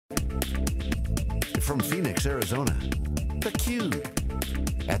from Phoenix, Arizona,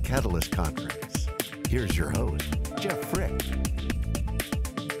 theCUBE at Catalyst Conference. Here's your host, Jeff Frick.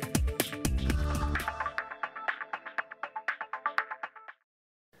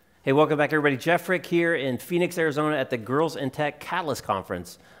 Hey, welcome back everybody. Jeff Frick here in Phoenix, Arizona at the Girls in Tech Catalyst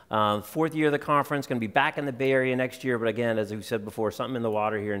Conference. Fourth year of the conference, going to be back in the Bay Area next year, but again, as we said before, something in the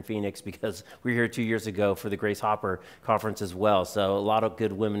water here in Phoenix because we were here 2 years ago for the Grace Hopper Conference as well. So a lot of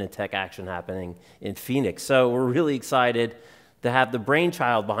good women in tech action happening in Phoenix. So we're really excited to have the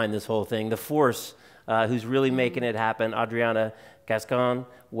brainchild behind this whole thing, the force who's really making it happen. Adriana Gascoigne,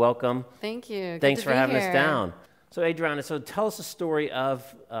 welcome. Thank you. Thanks for having us down. So Adriana, so tell us the story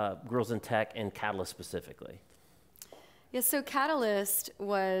of Girls in Tech and Catalyst specifically. Yeah, so Catalyst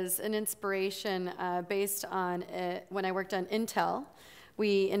was an inspiration based on when I worked on Intel.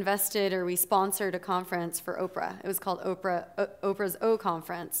 We invested or we sponsored a conference for Oprah. It was called Oprah's O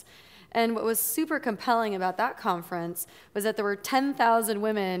Conference. And what was super compelling about that conference was that there were 10,000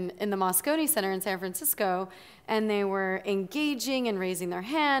 women in the Moscone Center in San Francisco, and they were engaging and raising their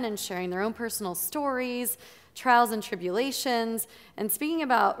hand and sharing their own personal stories, trials and tribulations, and speaking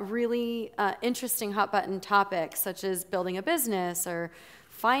about really interesting hot-button topics such as building a business or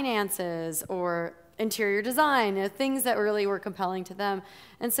finances or interior design, things that really were compelling to them.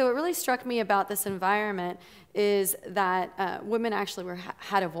 And so what really struck me about this environment is that women actually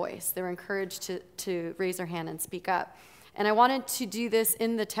had a voice. They were encouraged to raise their hand and speak up. And I wanted to do this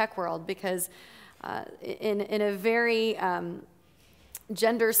in the tech world because in a very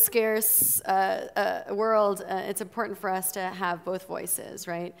gender scarce world, it's important for us to have both voices,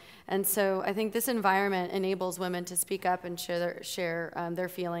 right? And so I think this environment enables women to speak up and share their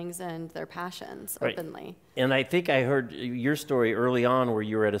feelings and their passions openly. And I think I heard your story early on where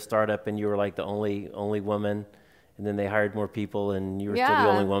you were at a startup and you were like the only woman, and then they hired more people and you were still the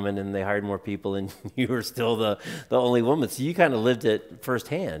only woman, and they hired more people and you were still the only woman. So you kind of lived it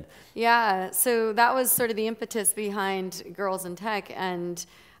firsthand. Yeah, so that was sort of the impetus behind Girls in Tech, and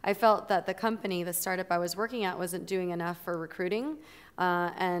I felt that the company, the startup I was working at, wasn't doing enough for recruiting,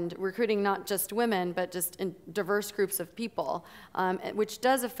 and recruiting not just women, but just in diverse groups of people, which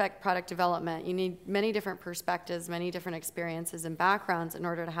does affect product development. You need many different perspectives, many different experiences and backgrounds in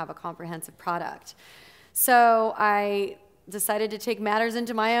order to have a comprehensive product. So I decided to take matters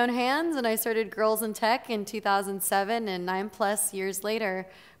into my own hands, and I started Girls in Tech in 2007, and 9+ years later,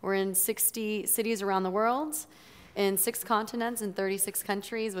 we're in 60 cities around the world, in 6 continents, in 36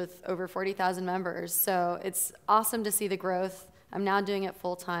 countries with over 40,000 members. So it's awesome to see the growth. I'm now doing it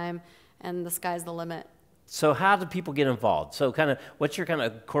full time, and the sky's the limit. So how do people get involved? So what's your kind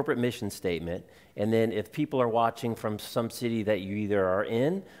of corporate mission statement? And then if people are watching from some city that you either are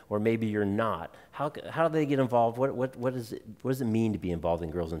in or maybe you're not, how do they get involved? What does it mean to be involved in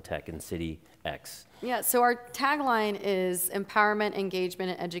Girls in Tech in City X? Yeah, so our tagline is empowerment,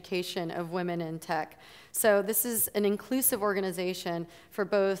 engagement, and education of women in tech. So this is an inclusive organization for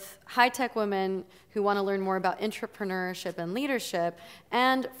both high-tech women who want to learn more about entrepreneurship and leadership,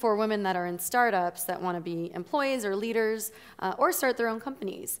 and for women that are in startups that want to be employees or leaders or start their own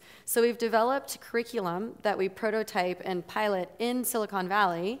companies. So we've developed curriculum that we prototype and pilot in Silicon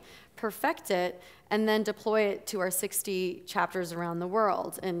Valley, perfect it, and then deploy it to our 60 chapters around the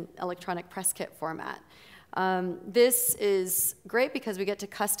world in electronic press kit format. This is great because we get to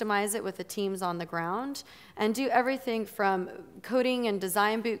customize it with the teams on the ground and do everything from coding and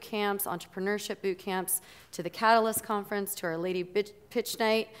design boot camps, entrepreneurship boot camps, to the Catalyst Conference, to our Lady Pitch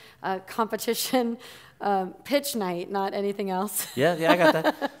Night competition. Pitch night, not anything else. Yeah, I got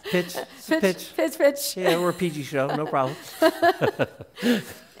that. Pitch. Yeah, we're a PG show, no problem.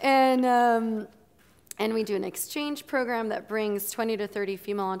 And we do an exchange program that brings 20 to 30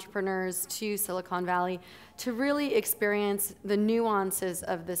 female entrepreneurs to Silicon Valley to really experience the nuances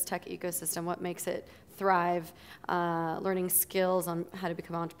of this tech ecosystem, what makes it thrive, learning skills on how to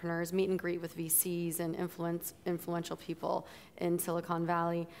become entrepreneurs, meet and greet with VCs and influential people in Silicon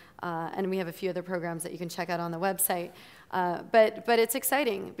Valley. And we have a few other programs that you can check out on the website. But it's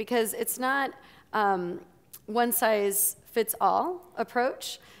exciting because it's not one size fits all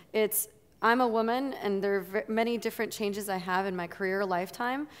approach. I'm a woman, and there are many different changes I have in my career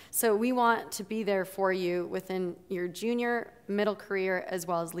lifetime, so we want to be there for you within your junior, middle career, as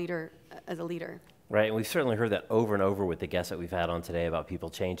well as as a leader. Right, and we've certainly heard that over and over with the guests that we've had on today about people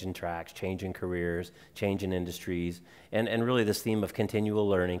changing tracks, changing careers, changing industries, and really this theme of continual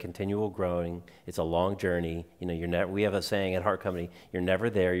learning, continual growing. It's a long journey. You know, we have a saying at Heart Company, you're never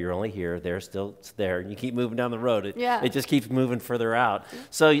there, you're only here, there's still there, and you keep moving down the road. It just keeps moving further out.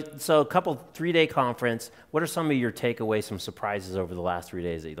 So a couple 3-day conference, what are some of your takeaways, some surprises over the last 3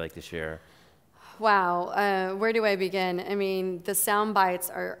 days that you'd like to share? Wow, where do I begin? I mean, the sound bites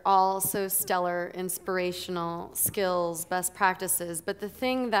are all so stellar, inspirational, skills, best practices, but the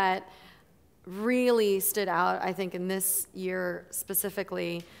thing that really stood out, I think, in this year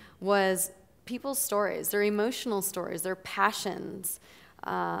specifically was people's stories, their emotional stories, their passions,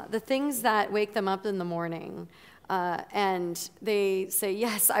 the things that wake them up in the morning. And they say,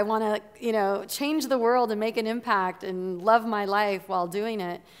 yes, I want to, change the world and make an impact and love my life while doing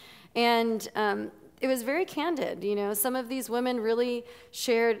it. And it was very candid. Some of these women really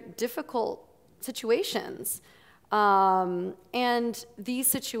shared difficult situations. And these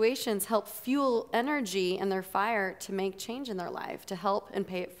situations help fuel energy and their fire to make change in their life, to help and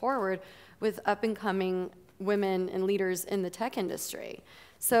pay it forward with up-and-coming women and leaders in the tech industry.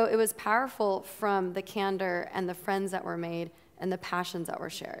 So it was powerful from the candor and the friends that were made and the passions that were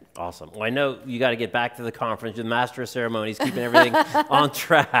shared. Awesome. Well, I know you got to get back to the conference. You're the master of ceremonies, keeping everything on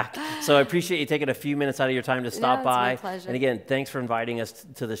track. So I appreciate you taking a few minutes out of your time to stop by. It's my pleasure. And again, thanks for inviting us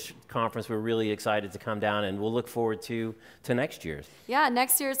to this conference. We're really excited to come down, and we'll look forward to next year's. Yeah,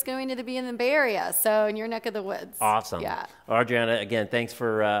 next year it's going to be in the Bay Area, so in your neck of the woods. Awesome. Yeah. Adriana, again, thanks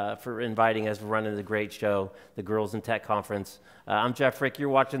for inviting us, for running the great show, the Girls in Tech Conference. I'm Jeff Frick. You're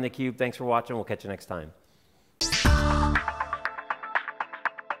watching theCUBE. Thanks for watching. We'll catch you next time.